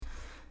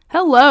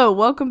Hello,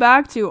 welcome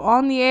back to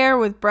On the Air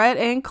with Brett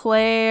and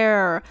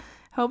Claire.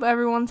 Hope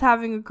everyone's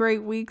having a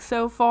great week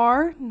so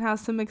far and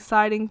has some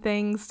exciting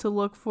things to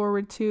look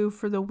forward to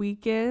for the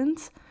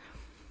weekend.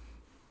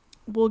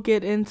 We'll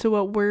get into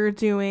what we're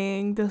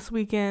doing this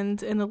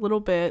weekend in a little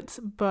bit,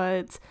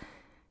 but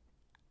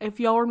if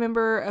y'all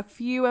remember a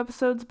few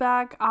episodes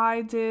back,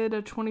 I did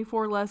a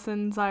 24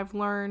 lessons I've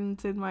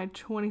learned in my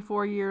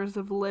 24 years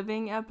of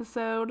living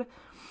episode,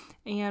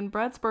 and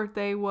Brett's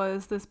birthday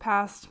was this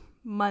past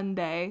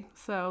Monday,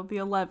 so the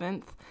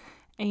 11th,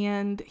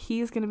 and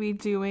he's going to be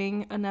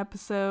doing an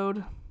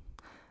episode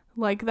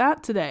like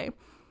that today.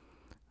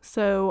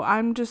 So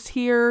I'm just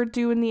here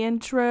doing the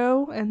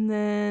intro, and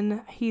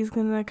then he's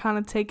going to kind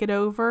of take it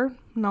over,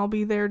 and I'll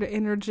be there to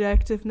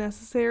interject if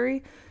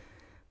necessary.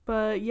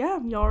 But yeah,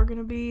 y'all are going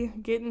to be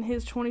getting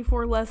his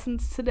 24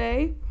 lessons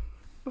today.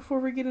 Before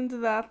we get into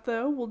that,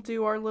 though, we'll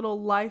do our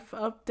little life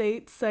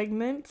update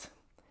segment.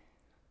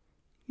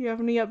 You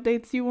have any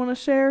updates you want to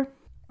share?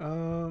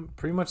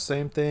 Pretty much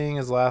same thing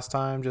as last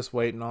time, just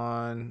waiting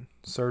on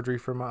surgery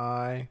for my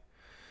eye.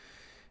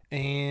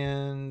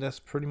 And that's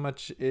pretty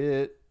much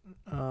it.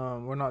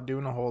 We're not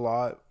doing a whole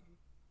lot.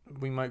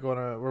 We are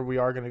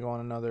going to go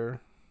on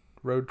another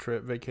road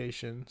trip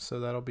vacation, so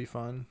that'll be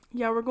fun.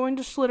 Yeah, we're going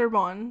to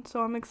Schlitterbahn,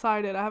 so I'm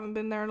excited. I haven't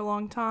been there in a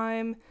long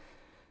time,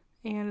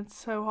 and it's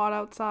so hot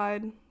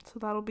outside, so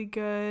that'll be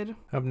good.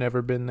 I've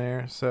never been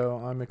there, so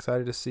I'm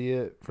excited to see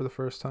it for the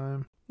first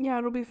time. Yeah,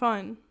 it'll be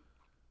fun.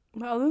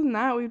 But other than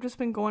that, we've just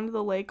been going to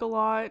the lake a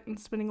lot and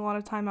spending a lot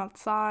of time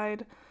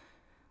outside.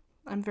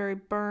 I'm very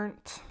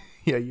burnt.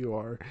 Yeah, you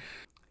are.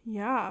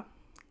 Yeah.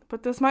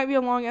 But this might be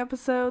a long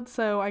episode,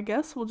 so I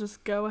guess we'll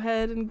just go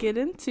ahead and get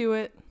into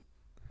it.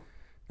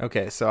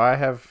 Okay, so I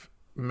have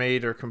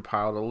made or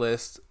compiled a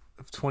list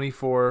of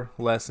 24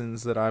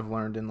 lessons that I've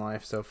learned in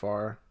life so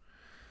far,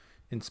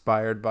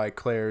 inspired by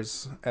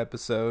Claire's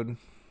episode,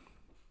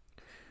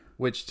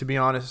 which, to be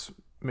honest,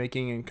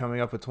 making and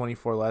coming up with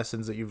 24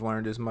 lessons that you've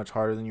learned is much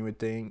harder than you would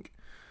think.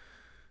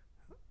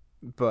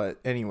 But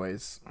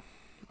anyways,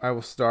 I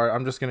will start.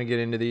 I'm just going to get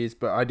into these,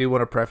 but I do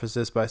want to preface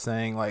this by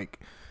saying,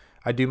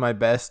 I do my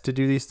best to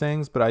do these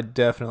things, but I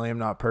definitely am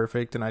not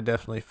perfect, and I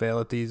definitely fail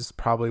at these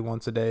probably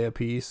once a day a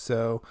piece.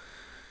 So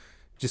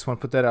just want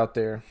to put that out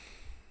there.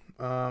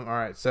 All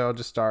right, so I'll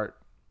just start.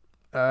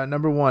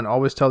 Number 1,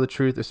 always tell the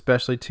truth,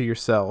 especially to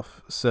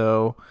yourself.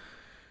 So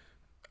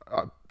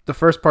the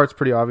first part's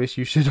pretty obvious.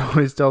 You should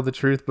always tell the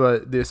truth,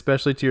 but the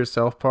especially to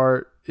yourself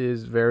part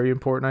is very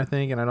important, I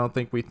think, and I don't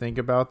think we think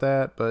about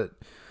that. But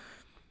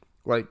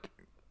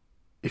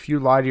if you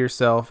lie to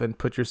yourself and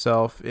put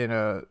yourself in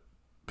a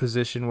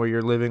position where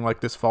you're living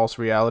like this false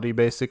reality,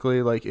 basically,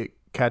 it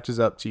catches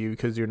up to you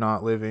because you're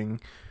not living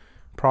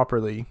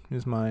properly,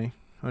 is my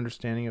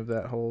understanding of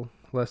that whole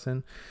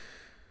lesson.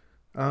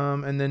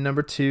 And then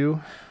number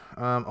 2,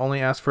 only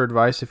ask for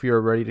advice if you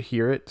are ready to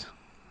hear it.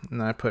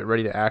 And I put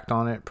ready to act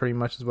on it, pretty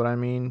much is what I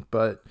mean.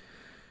 But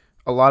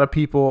a lot of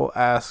people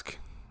ask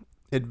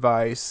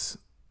advice,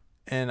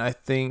 and I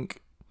think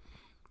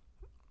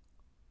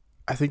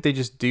they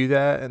just do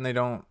that, and they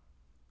don't,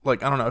 I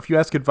don't know. If you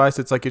ask advice,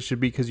 it's it should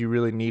be because you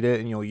really need it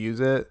and you'll use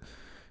it.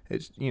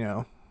 It's,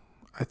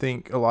 I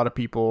think a lot of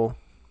people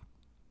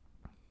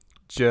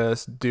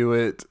just do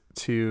it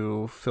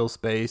to fill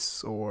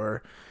space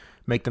or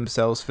make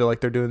themselves feel like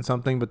they're doing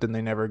something, but then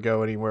they never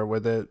go anywhere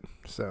with it.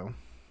 So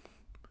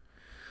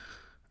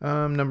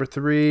number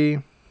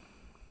 3,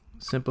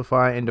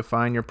 simplify and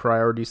define your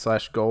priorities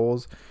 /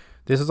 goals.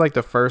 This is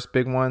the first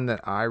big one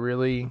that I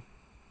really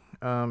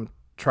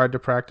tried to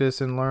practice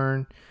and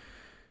learn,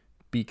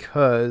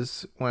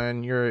 because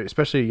when you're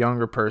especially a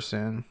younger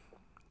person,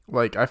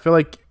 I feel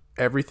like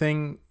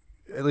everything,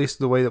 at least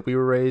the way that we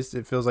were raised,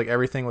 it feels like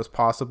everything was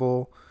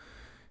possible.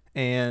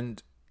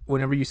 And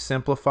whenever you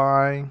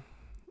simplify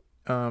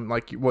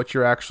what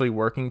you're actually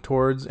working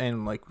towards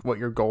and what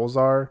your goals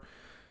are,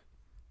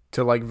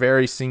 to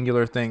very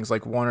singular things,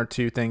 1 or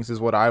 2 things is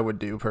what I would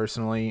do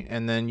personally,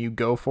 and then you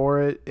go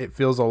for it, it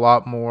feels a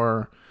lot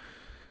more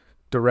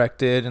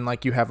directed and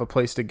you have a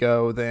place to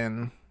go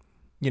than,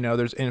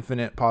 there's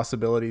infinite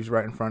possibilities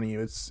right in front of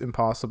you. It's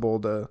impossible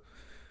to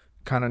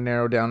kind of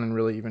narrow down and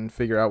really even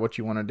figure out what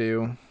you want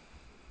to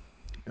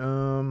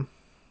do.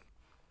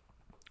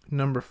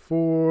 Number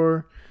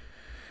 4,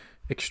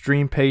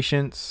 extreme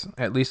patience,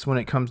 at least when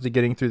it comes to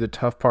getting through the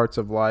tough parts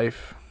of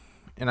life.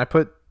 And I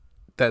put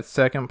that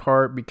second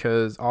part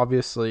because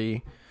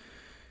obviously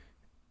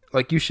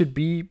you should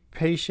be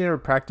patient or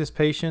practice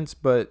patience,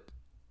 but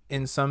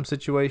in some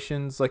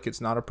situations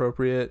it's not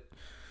appropriate.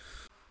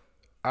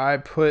 I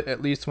put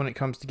at least when it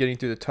comes to getting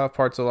through the tough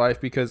parts of life,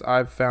 because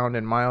I've found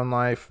in my own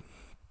life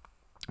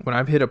when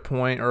I've hit a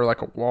point or a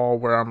wall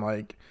where I'm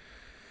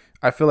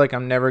I feel like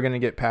I'm never going to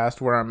get past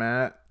where I'm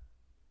at,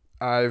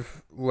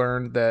 I've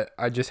learned that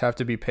I just have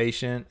to be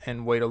patient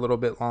and wait a little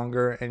bit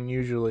longer, and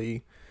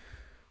usually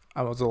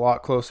I was a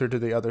lot closer to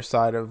the other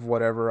side of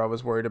whatever I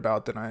was worried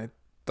about than I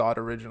thought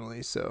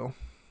originally. So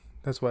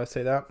that's why I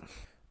say that.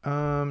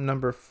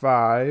 Number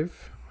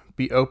 5,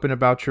 be open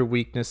about your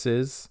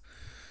weaknesses.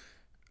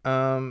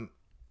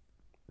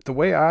 the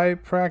way I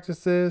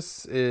practice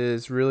this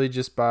is really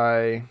just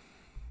by,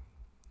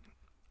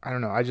 I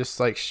don't know, I just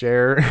like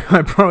share.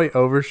 I probably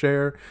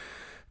overshare,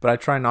 but I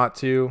try not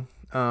to.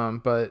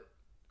 But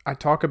I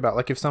talk about,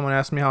 like, if someone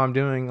asks me how I'm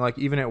doing, like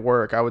even at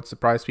work, I would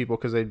surprise people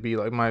because they'd be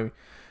like, my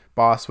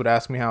boss would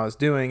ask me how I was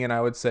doing, and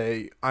I would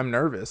say I'm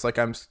nervous, like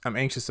I'm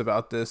anxious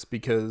about this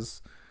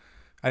because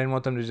I didn't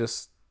want them to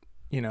just,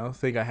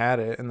 think I had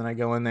it, and then I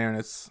go in there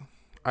and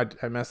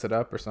I mess it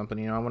up or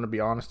something. I want to be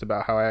honest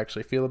about how I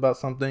actually feel about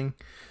something.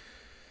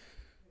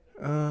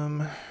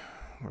 Where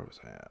was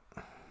I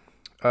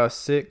at?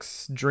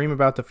 6, dream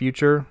about the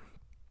future.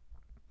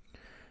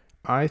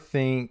 I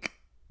think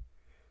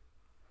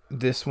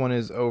this one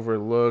is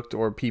overlooked,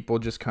 or people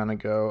just kind of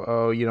go,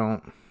 oh, you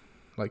don't,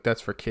 like,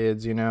 that's for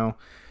kids,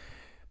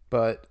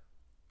 But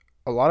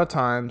a lot of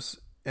times,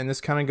 and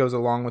this kind of goes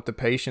along with the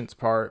patience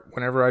part,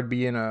 whenever I'd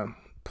be in a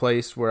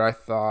place where I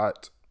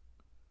thought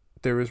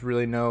there was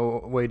really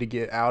no way to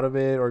get out of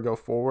it or go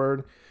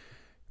forward,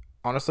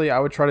 honestly, I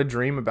would try to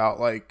dream about,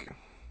 like,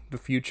 the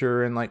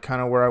future and, like,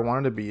 kind of where I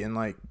wanted to be and,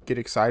 like, get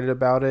excited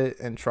about it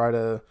and try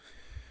to,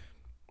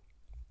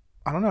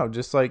 I don't know,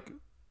 just, like,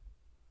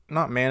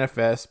 not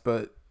manifest,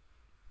 but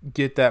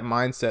get that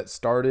mindset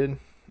started.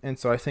 And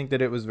so I think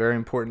that it was very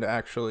important to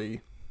actually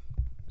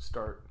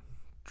start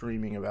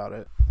dreaming about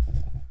it.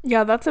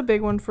 Yeah, that's a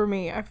big one for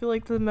me. I feel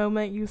like the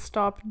moment you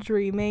stop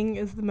dreaming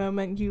is the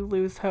moment you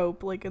lose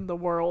hope, like, in the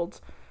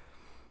world.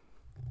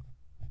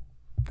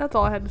 That's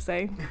all I had to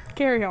say.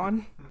 Carry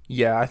on.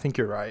 Yeah, I think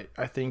you're right.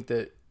 I think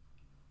that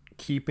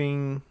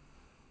keeping,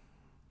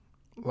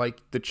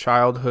 like, the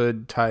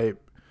childhood type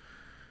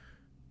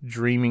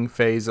dreaming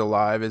phase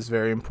alive is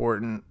very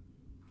important.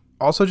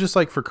 Also, just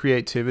like for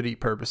creativity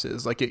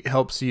purposes, like, it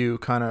helps you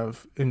kind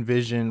of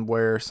envision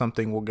where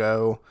something will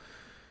go.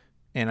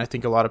 And I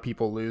think a lot of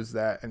people lose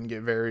that and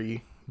get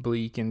very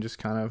bleak and just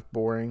kind of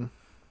boring.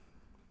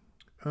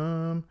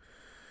 That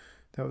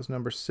was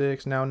number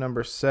 6. Now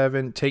number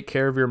 7, take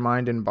care of your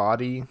mind and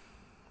body.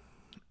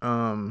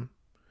 The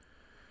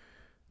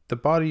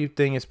body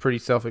thing is pretty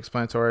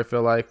self-explanatory. I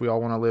feel like we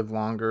all want to live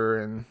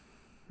longer and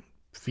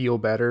feel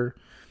better.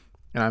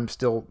 And I'm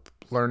still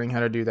learning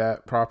how to do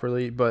that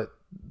properly. But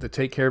the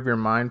take care of your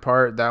mind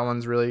part, that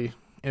one's really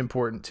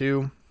important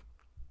too.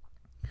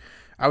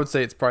 I would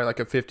say it's probably like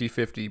a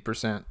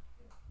 50-50%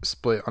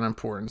 split on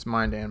importance,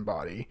 mind and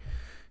body.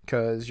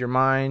 Because your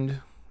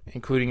mind,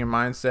 including your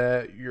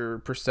mindset, your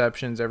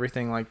perceptions,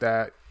 everything like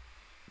that,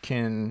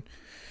 can,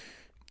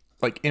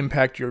 like,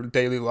 impact your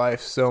daily life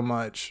so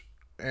much.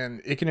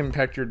 And it can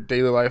impact your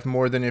daily life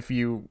more than if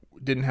you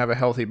didn't have a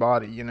healthy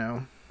body,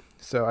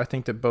 So I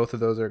think that both of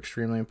those are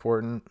extremely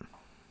important.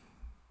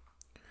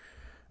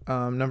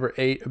 Number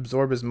 8,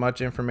 absorb as much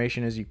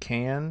information as you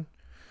can.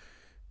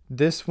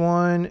 This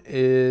one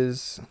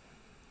is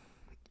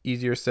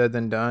easier said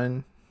than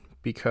done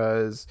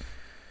because,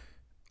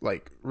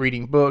 like,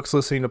 reading books,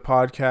 listening to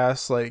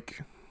podcasts,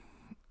 like,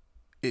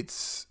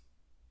 it's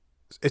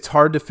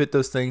hard to fit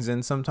those things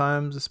in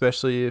sometimes,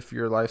 especially if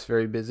your life's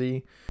very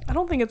busy. I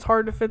don't think it's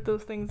hard to fit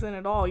those things in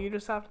at all. You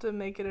just have to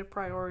make it a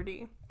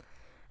priority.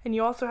 And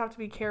you also have to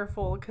be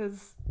careful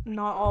because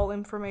not all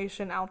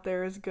information out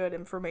there is good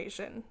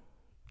information.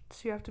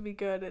 So you have to be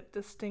good at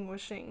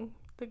distinguishing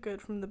the good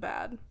from the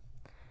bad,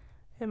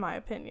 in my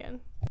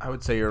opinion. I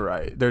would say you're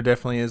right. There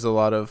definitely is a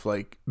lot of,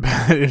 like,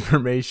 bad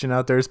information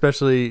out there,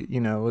 especially,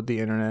 with the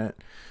internet.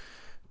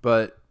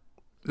 But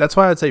that's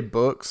why I'd say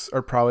books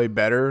are probably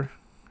better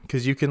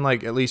because you can,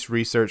 like, at least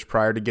research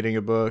prior to getting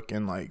a book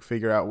and, like,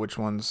 figure out which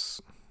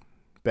one's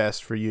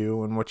best for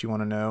you and what you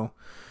want to know.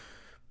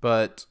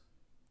 But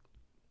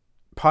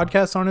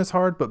podcasts aren't as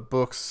hard, but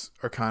books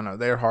are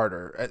they're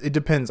harder. It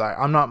depends.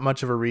 I'm not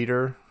much of a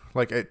reader.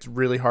 Like, it's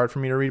really hard for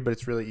me to read, but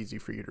it's really easy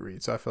for you to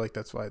read. So I feel like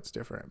that's why it's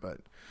different. But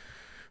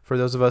for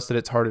those of us that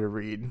it's harder to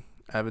read,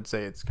 I would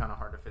say it's kind of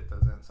hard to fit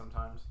those in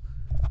sometimes.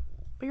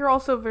 But you're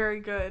also very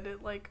good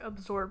at, like,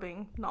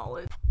 absorbing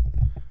knowledge.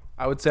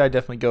 I would say I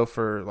definitely go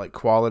for, like,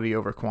 quality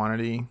over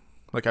quantity.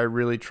 Like, I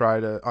really try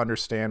to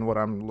understand what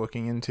I'm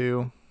looking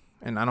into.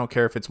 And I don't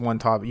care if it's one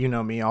topic. You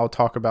know me, I'll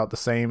talk about the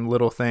same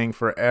little thing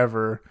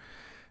forever.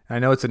 I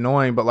know it's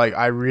annoying, but, like,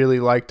 I really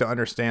like to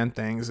understand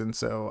things, and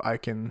so I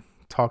can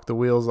talk the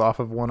wheels off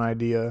of one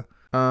idea.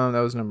 That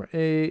was number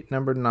 8.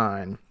 Number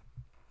 9,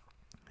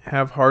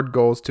 have hard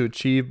goals to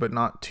achieve, but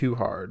not too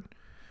hard.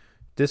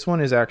 This one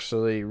is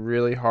actually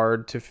really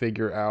hard to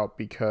figure out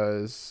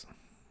because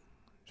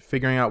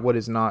figuring out what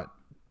is not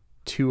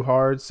too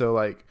hard. So,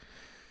 like,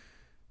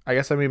 I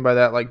guess I mean by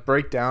that, like,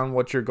 break down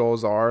what your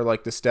goals are,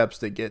 like the steps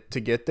that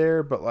get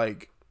there, but,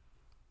 like,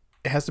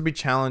 it has to be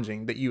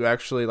challenging that you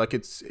actually, like,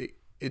 it's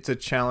a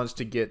challenge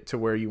to get to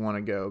where you want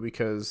to go,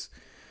 because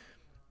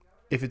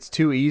if it's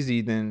too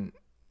easy, then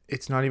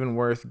it's not even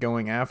worth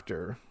going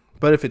after.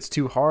 But if it's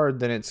too hard,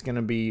 then it's going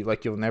to be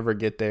like you'll never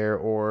get there,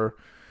 or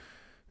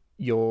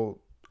you'll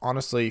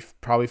honestly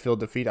probably feel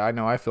defeated. I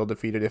know I feel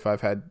defeated if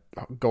I've had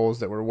goals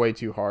that were way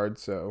too hard.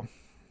 So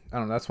I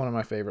don't know. That's one of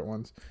my favorite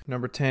ones.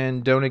 Number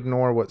 10, don't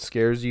ignore what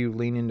scares you.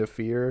 Lean into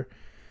fear.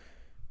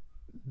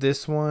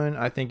 This one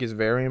I think is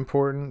very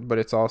important, but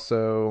it's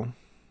also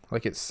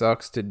like it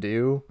sucks to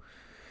do.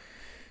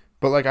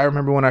 But like I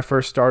remember when I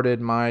first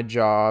started my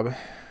job,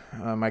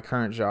 my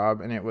current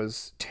job, and it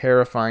was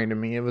terrifying to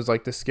me. It was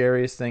like the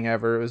scariest thing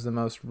ever. It was the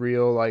most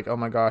real, like, oh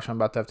my gosh, I'm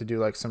about to have to do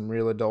like some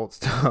real adult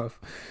stuff.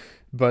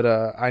 But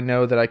I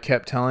know that I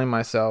kept telling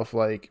myself,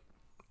 like,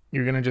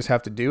 you're going to just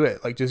have to do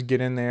it. Like, just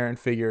get in there and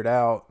figure it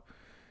out.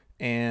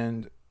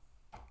 And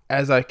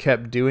as I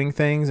kept doing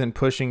things and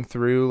pushing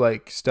through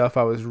like stuff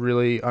I was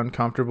really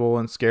uncomfortable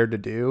and scared to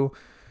do,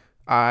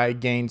 I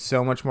gained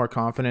so much more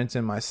confidence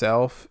in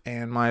myself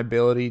and my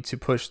ability to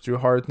push through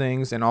hard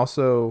things and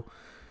also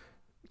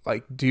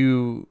like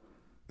do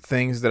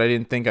things that I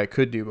didn't think I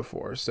could do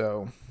before.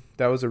 So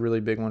that was a really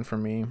big one for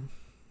me.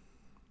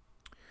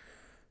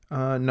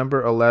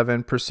 Number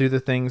 11, pursue the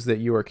things that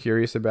you are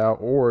curious about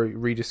or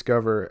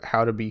rediscover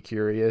how to be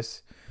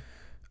curious.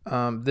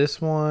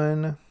 This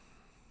one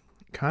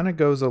kind of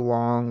goes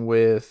along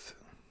with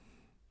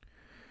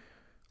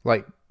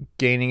like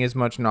gaining as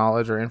much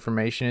knowledge or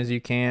information as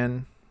you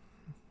can.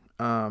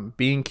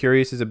 Being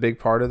curious is a big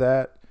part of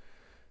that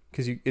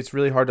because it's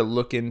really hard to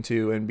look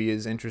into and be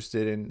as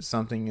interested in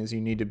something as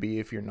you need to be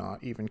if you're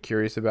not even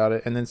curious about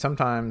it. And then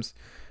sometimes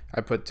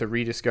I put to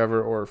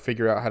rediscover or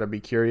figure out how to be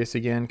curious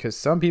again, because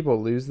some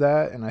people lose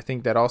that, and I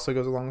think that also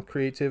goes along with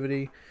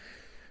creativity,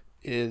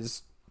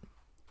 is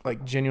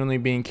like genuinely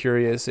being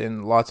curious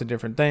in lots of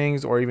different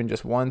things or even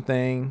just one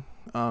thing.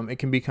 It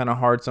can be kind of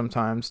hard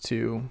sometimes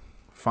to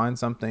find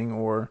something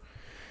or,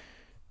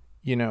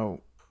 you know,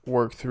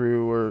 work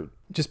through or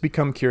just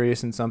become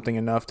curious in something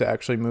enough to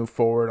actually move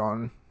forward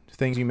on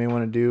things you may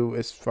want to do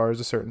as far as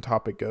a certain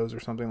topic goes or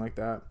something like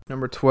that.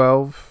 Number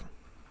 12,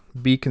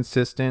 be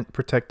consistent,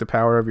 protect the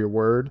power of your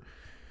word.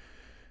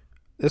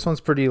 This one's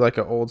pretty like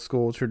an old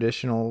school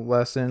traditional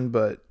lesson,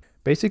 but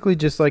basically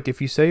just like if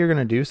you say you're going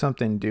to do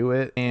something, do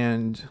it.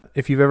 And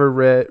if you've ever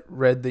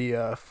read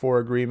the Four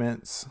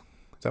Agreements,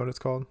 is that what it's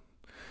called?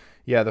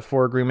 Yeah, the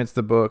Four Agreements,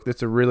 the book.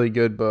 It's a really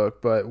good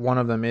book, but one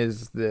of them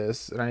is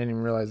this, and I didn't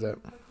even realize that.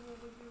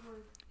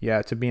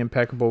 Yeah, to be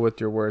impeccable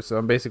with your word. So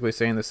I'm basically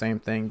saying the same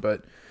thing,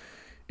 but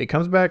it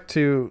comes back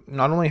to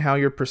not only how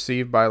you're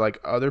perceived by like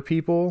other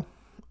people,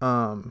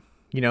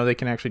 you know, they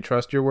can actually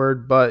trust your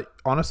word, but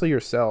honestly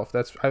yourself.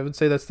 I would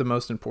say that's the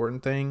most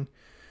important thing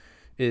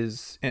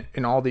is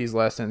in all these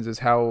lessons is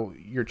how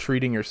you're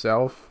treating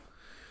yourself.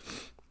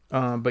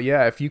 But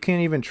yeah, if you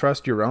can't even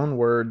trust your own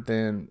word,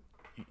 then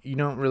you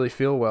don't really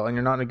feel well and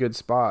you're not in a good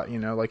spot. You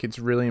know, like it's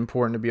really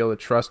important to be able to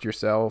trust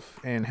yourself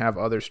and have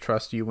others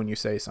trust you when you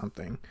say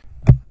something.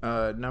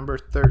 Number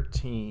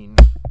 13,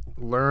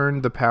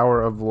 learn the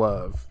power of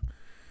love.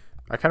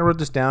 I kind of wrote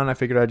this down. I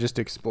figured I'd just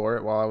explore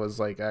it while I was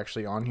like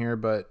actually on here,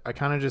 but I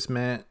kind of just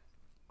meant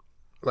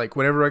like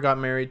whenever I got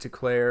married to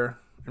Claire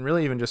and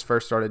really even just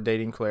first started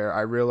dating Claire,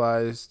 I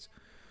realized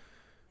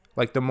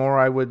like the more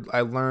I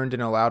learned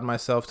and allowed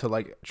myself to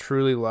like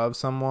truly love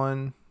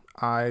someone,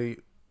 I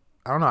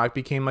don't know, I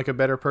became like a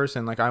better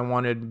person. Like I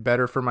wanted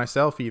better for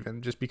myself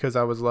even just because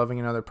I was loving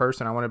another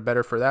person. I wanted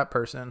better for that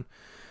person.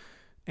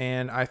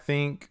 And I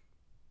think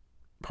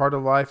part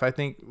of life, I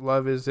think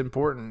love is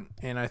important,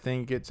 and I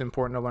think it's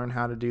important to learn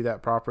how to do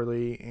that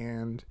properly.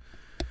 And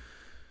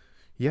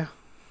yeah.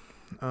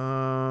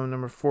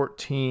 Number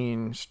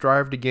 14,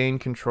 strive to gain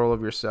control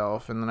of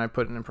yourself. And then I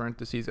put in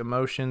parentheses,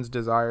 emotions,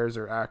 desires,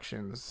 or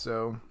actions.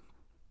 So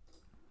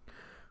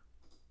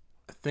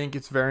I think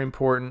it's very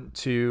important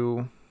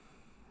to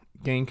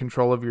gain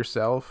control of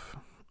yourself.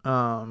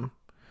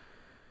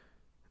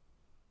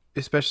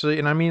 Especially,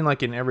 and I mean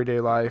like in everyday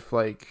life,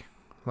 like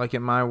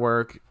in my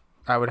work,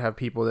 I would have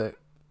people that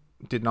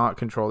did not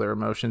control their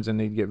emotions and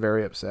they'd get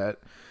very upset.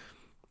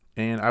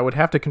 And I would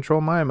have to control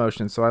my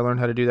emotions. So I learned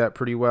how to do that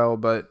pretty well.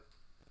 But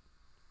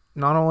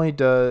not only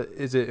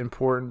is it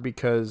important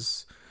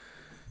because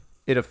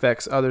it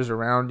affects others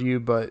around you,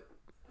 but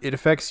it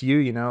affects you,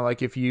 you know,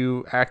 like if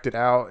you acted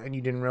out and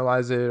you didn't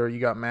realize it or you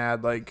got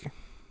mad, like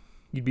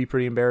you'd be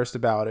pretty embarrassed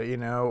about it, you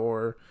know,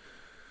 or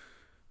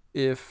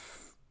if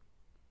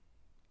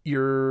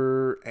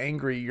you're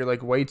angry, you're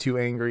like way too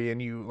angry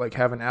and you like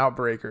have an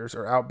outbreak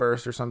or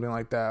outburst or something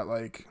like that,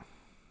 like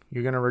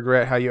you're going to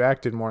regret how you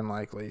acted more than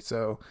likely.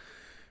 So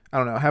I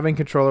don't know, having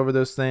control over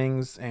those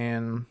things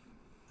and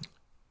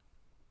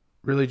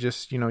really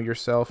just, you know,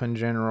 yourself in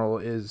general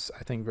is,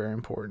 I think, very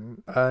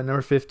important.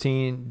 Number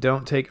 15,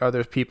 don't take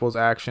other people's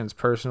actions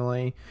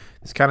personally.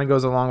 This kind of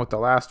goes along with the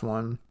last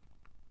one.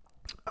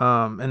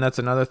 And that's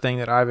another thing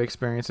that I've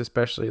experienced,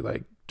 especially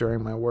like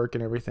during my work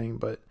and everything.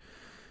 But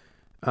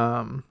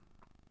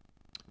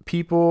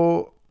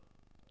people,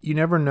 you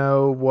never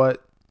know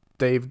what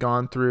they've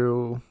gone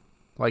through,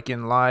 like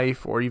in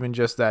life or even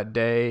just that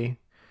day,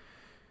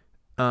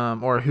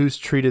 or who's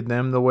treated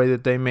them the way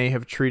that they may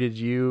have treated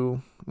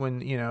you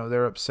when, you know,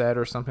 they're upset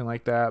or something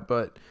like that.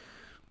 But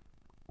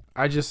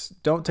I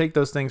just don't take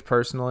those things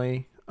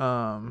personally.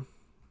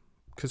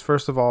 Because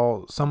first of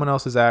all, someone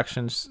else's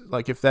actions,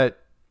 like if that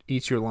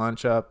eats your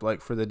lunch up,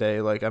 like for the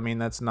day, like, I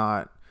mean, it's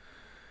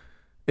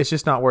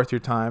just not worth your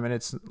time. And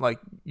it's like,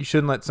 you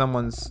shouldn't let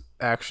someone's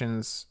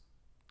actions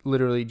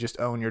literally just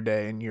own your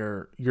day and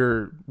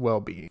your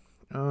well-being.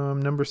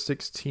 Number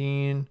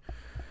 16,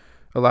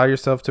 allow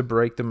yourself to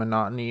break the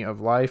monotony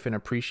of life and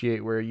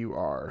appreciate where you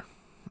are.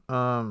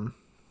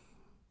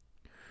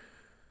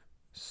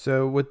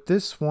 So with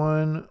this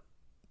one,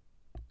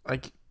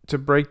 like, to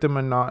break the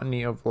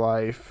monotony of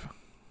life,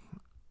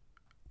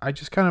 I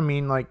just kind of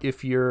mean like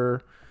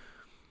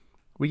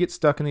we get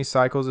stuck in these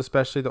cycles,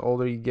 especially the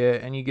older you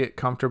get, and you get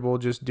comfortable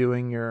just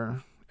doing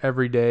your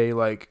everyday,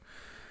 like,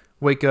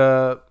 wake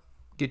up,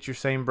 get your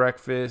same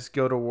breakfast,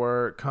 go to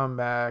work, come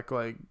back,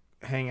 like,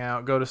 hang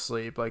out, go to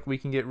sleep. Like, we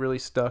can get really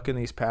stuck in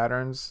these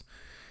patterns.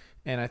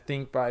 And I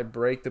think by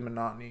break the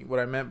monotony, what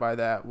I meant by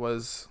that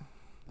was,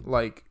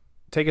 like,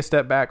 take a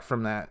step back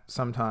from that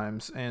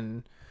sometimes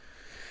and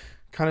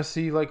kind of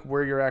see, like,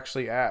 where you're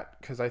actually at.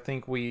 Because I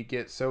think we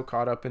get so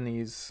caught up in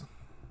these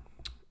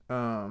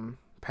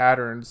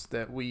patterns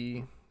that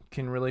we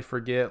can really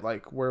forget,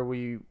 like, where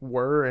we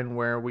were and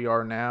where we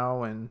are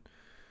now. And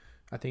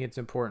I think it's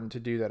important to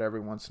do that every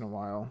once in a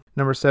while.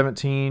 Number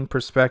 17,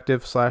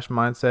 perspective /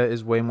 mindset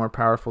is way more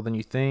powerful than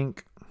you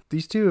think.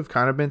 These two have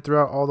kind of been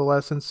throughout all the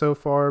lessons so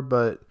far,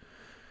 but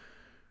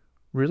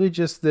really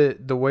just the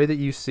way that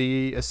you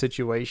see a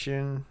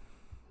situation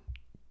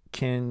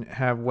can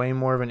have way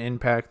more of an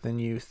impact than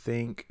you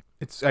think.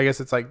 I guess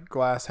it's like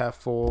glass half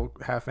full,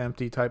 half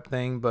empty type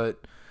thing,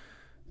 but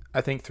I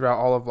think throughout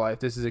all of life,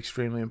 this is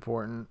extremely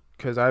important,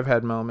 because I've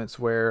had moments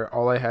where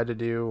all I had to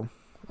do,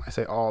 I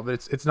say all,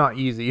 but it's not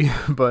easy,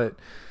 but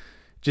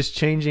just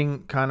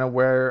changing kind of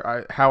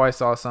how I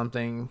saw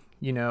something,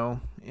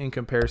 in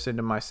comparison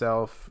to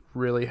myself,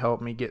 really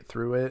helped me get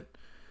through it.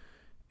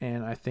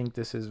 And I think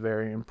this is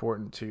very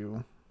important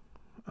to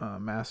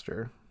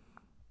master.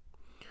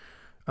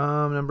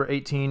 Number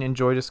 18,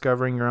 enjoy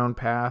discovering your own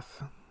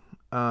path.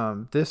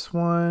 This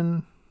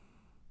one,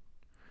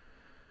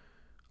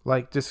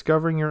 like,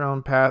 discovering your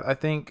own path, I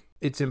think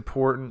it's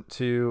important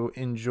to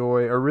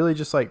enjoy, or really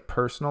just like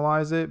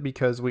personalize it,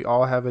 because we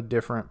all have a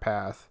different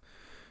path.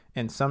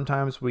 And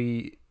sometimes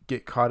we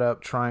get caught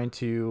up trying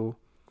to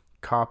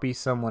copy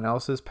someone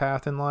else's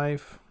path in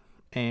life,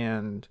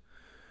 and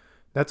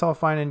that's all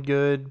fine and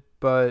good,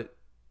 but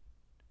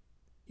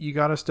you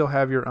got to still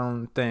have your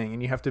own thing,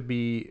 and you have to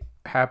be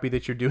happy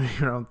that you're doing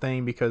your own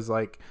thing, because,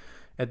 like,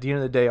 at the end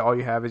of the day, all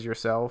you have is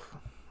yourself.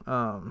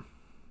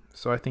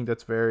 So I think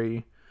that's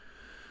very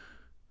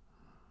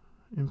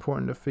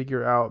important to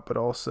figure out, but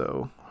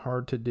also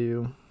hard to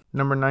do.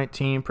 Number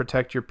 19,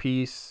 protect your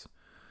peace.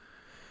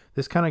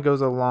 This kind of goes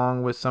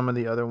along with some of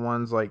the other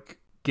ones, like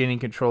gaining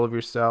control of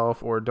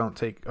yourself, or don't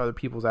take other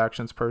people's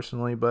actions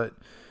personally. But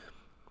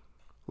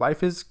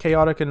life is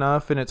chaotic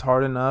enough, and it's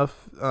hard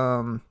enough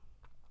that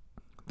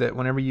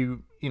whenever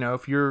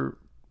if you're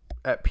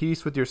at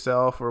peace with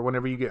yourself, or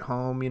whenever you get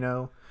home,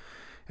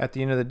 at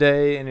the end of the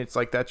day, and it's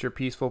like that's your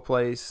peaceful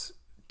place,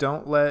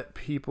 don't let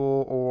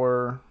people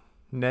or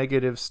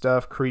negative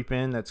stuff creep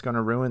in that's going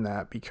to ruin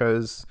that,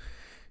 because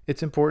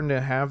it's important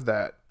to have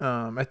that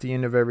at the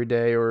end of every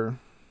day, or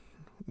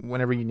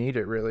whenever you need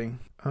it, really.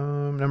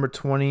 Number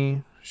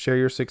 20, share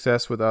your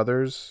success with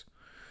others.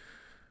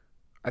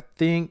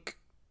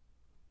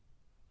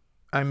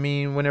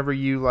 Whenever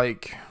you,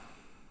 like,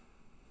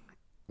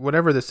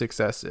 whatever the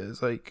success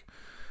is, like,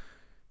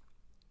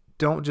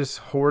 don't just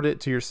hoard it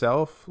to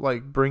yourself.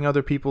 Like, bring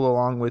other people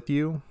along with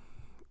you,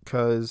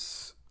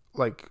 because,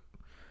 like,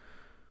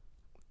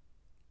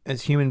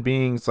 as human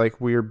beings, like,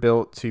 we're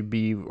built to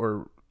be,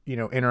 or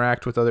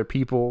interact with other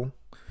people.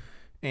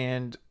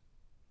 And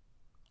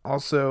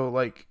also,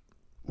 like,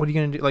 what are you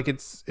gonna do? Like,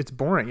 it's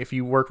boring if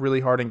you work really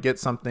hard and get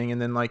something,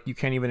 and then, like, you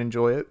can't even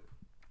enjoy it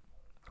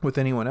with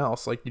anyone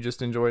else. Like, you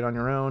just enjoy it on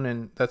your own,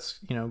 and that's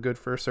good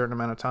for a certain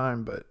amount of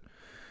time, but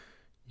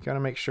you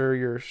gotta make sure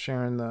you're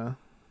sharing the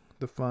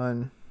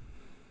fun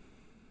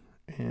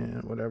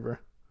and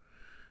whatever.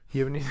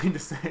 You have anything to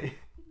say?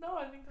 No,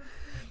 I think that's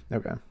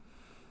good. Okay.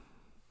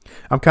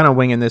 I'm kind of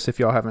winging this if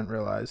y'all haven't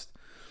realized.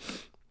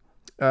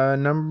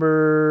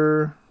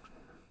 Number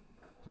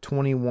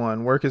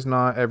 21, work is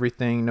not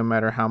everything, no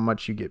matter how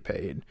much you get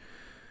paid.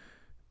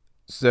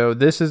 So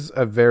this is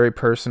a very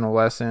personal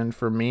lesson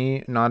for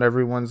me. Not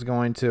everyone's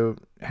going to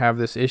have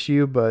this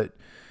issue, but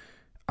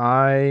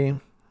I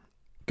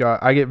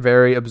get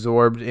very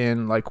absorbed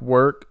in, like,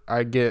 work.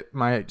 I get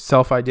my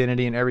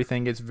self-identity and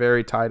everything gets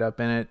very tied up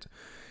in it,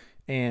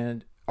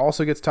 and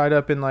also gets tied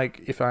up in,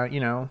 like, if I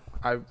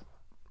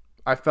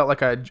felt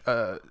like I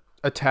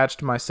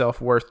attached my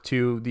self-worth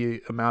to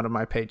the amount of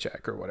my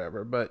paycheck or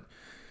whatever. But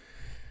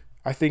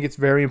I think it's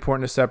very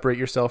important to separate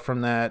yourself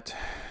from that,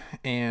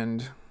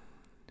 and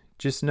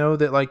just know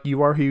that, like,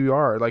 you are who you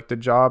are. Like, the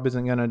job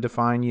isn't going to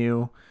define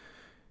you,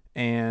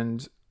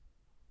 and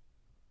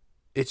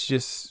it's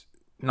just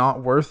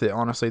not worth it,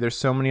 honestly. There's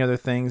so many other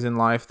things in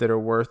life that are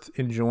worth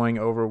enjoying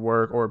over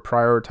work, or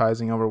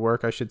prioritizing over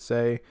work, I should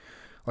say,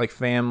 like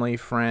family,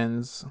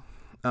 friends,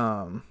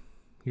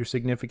 your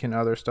significant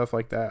other, stuff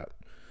like that.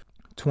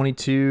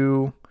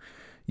 22,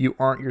 you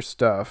aren't your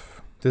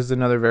stuff. This is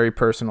another very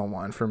personal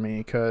one for me,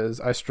 because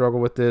I struggle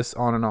with this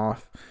on and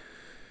off.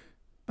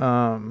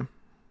 Some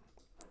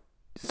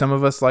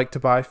of us like to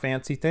buy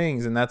fancy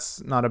things, and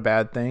that's not a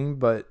bad thing,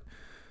 but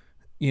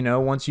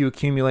once you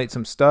accumulate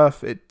some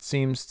stuff, it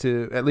seems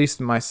to, at least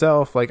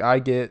myself, like I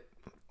get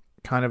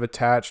kind of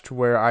attached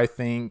where I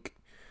think,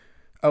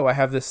 oh, I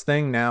have this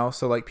thing now,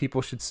 so like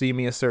people should see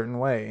me a certain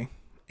way.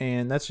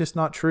 And that's just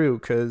not true,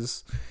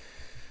 because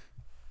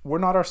we're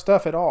not our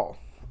stuff at all.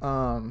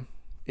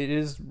 It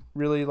is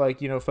really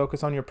like,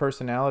 focus on your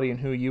personality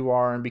and who you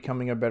are and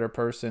becoming a better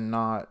person,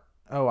 not,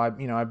 oh,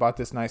 I bought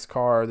this nice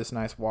car or this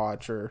nice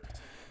watch or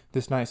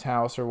this nice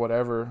house or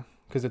whatever.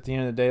 Because at the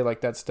end of the day, like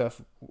that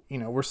stuff,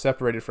 we're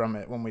separated from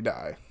it when we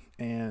die.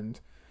 And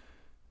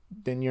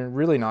then you're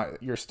really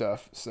not your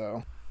stuff.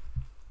 So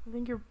I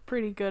think you're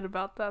pretty good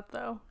about that,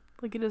 though.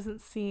 Like, it doesn't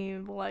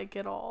seem like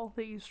at all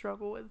that you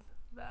struggle with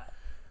that.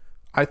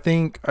 I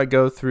think I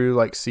go through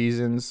like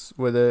seasons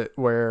with it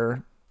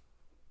where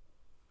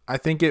I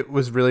think it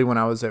was really when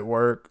I was at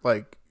work,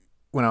 like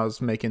when I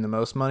was making the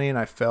most money, and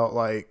I felt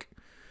like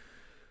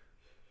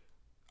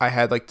I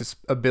had like this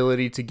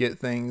ability to get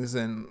things,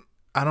 and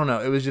I don't know.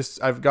 It was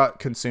just, I've got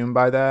consumed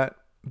by that,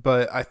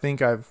 but I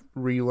think I've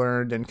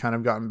relearned and kind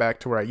of gotten back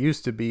to where I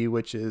used to be,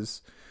 which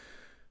is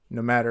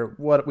no matter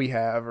what we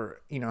have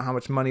or, how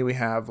much money we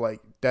have, like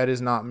that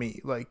is not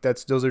me. Like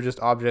those are just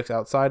objects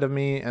outside of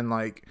me. And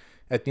like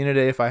at the end of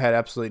the day, if I had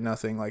absolutely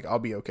nothing, like I'll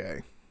be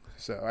okay.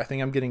 So I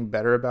think I'm getting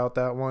better about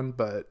that one,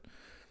 but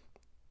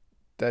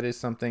that is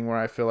something where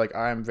I feel like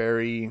I'm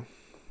very,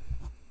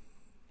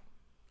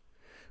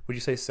 would you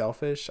say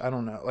selfish? I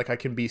don't know. Like I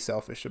can be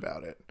selfish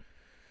about it.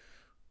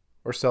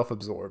 Or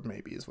self-absorbed,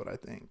 maybe, is what I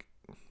think.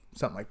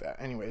 Something like that.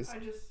 Anyways.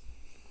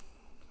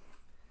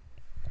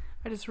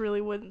 I just really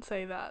wouldn't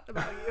say that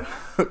about you.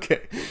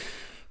 Okay.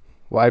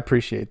 Well, I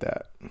appreciate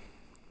that.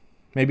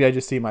 Maybe I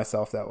just see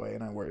myself that way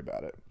and I worry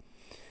about it.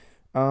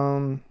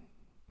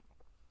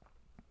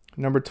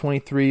 Number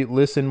 23,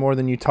 listen more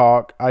than you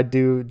talk. I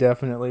do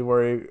definitely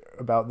worry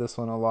about this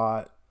one a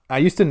lot. I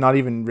used to not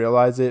even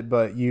realize it,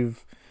 but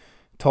you've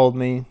told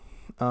me.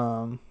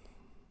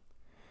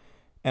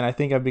 And I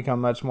think I've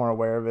become much more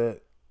aware of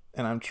it,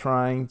 and I'm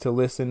trying to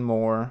listen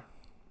more.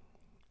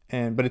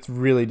 But it's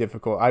really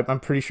difficult. I'm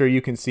pretty sure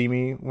you can see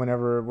me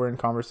whenever we're in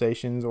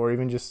conversations or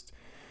even just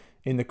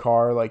in the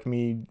car, like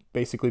me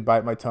basically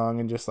bite my tongue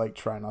and just like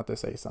try not to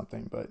say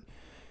something. But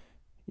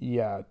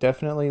yeah,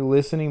 definitely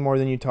listening more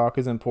than you talk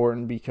is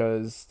important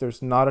because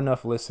there's not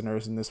enough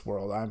listeners in this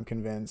world, I'm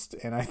convinced.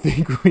 And I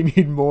think we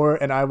need more,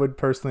 and I would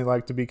personally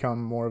like to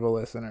become more of a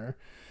listener.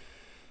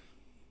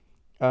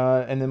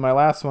 And then my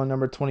last one,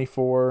 number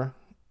 24,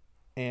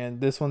 and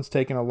this one's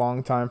taken a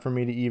long time for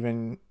me to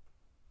even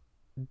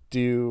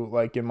do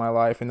like in my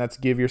life, and that's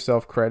give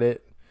yourself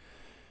credit.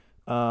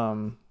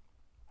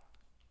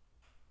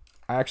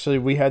 Actually,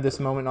 we had this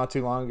moment not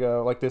too long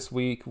ago, like this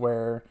week,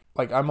 where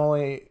like I'm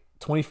only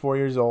 24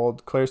 years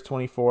old, Claire's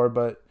 24,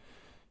 but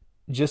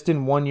just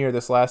in 1 year,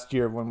 this last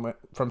year,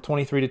 from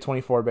 23 to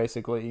 24,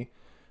 basically,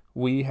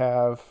 we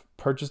have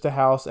purchased a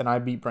house and I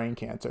beat brain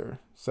cancer.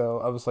 So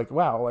I was like,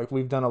 wow, like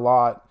we've done a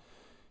lot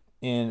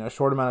in a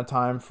short amount of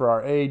time for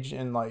our age.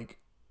 And like,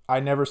 I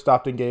never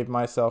stopped and gave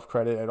myself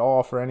credit at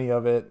all for any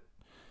of it.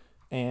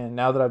 And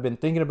now that I've been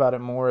thinking about it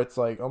more, it's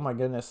like, oh my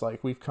goodness,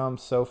 like we've come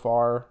so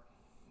far.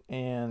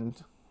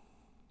 And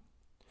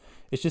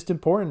it's just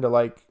important to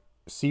like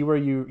see where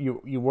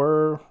you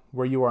were,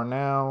 where you are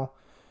now,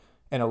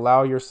 and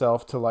allow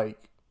yourself to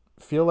like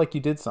feel like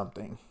you did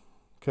something.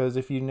 Because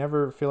if you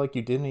never feel like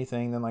you did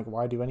anything, then like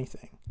why do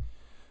anything?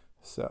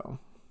 So,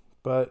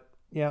 but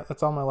yeah,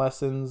 that's all my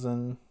lessons.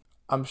 And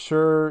I'm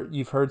sure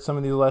you've heard some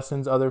of these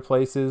lessons other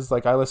places.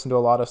 Like I listen to a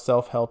lot of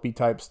self-helpy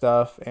type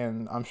stuff,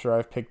 and I'm sure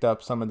I've picked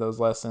up some of those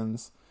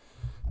lessons.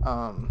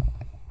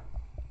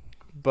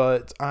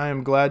 But I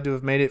am glad to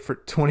have made it for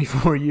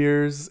 24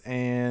 years,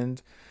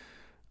 and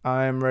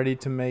I'm ready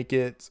to make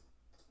it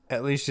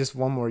at least just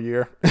one more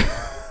year.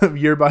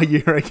 Year by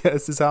year, I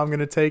guess, is how I'm going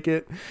to take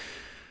it.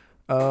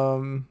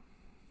 But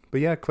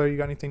yeah, Claire, you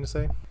got anything to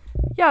say?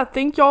 Yeah,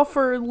 thank y'all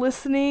for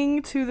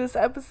listening to this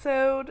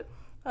episode.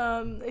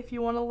 If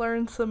you want to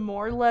learn some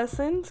more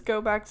lessons,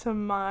 go back to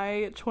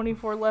my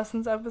 24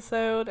 lessons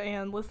episode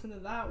and listen to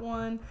that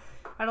one.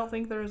 I don't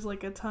think there's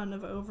like a ton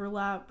of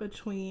overlap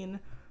between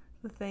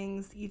the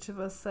things each of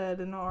us said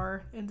in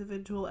our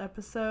individual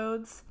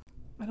episodes.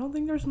 I don't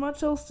think there's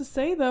much else to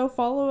say, though.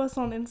 Follow us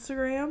on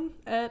Instagram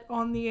at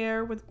On The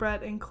Air with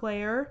Brett and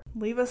Claire.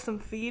 Leave us some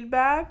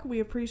feedback. We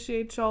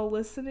appreciate y'all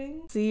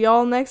listening. See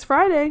y'all next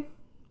Friday.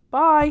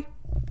 Bye.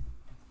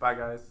 Bye,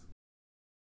 guys.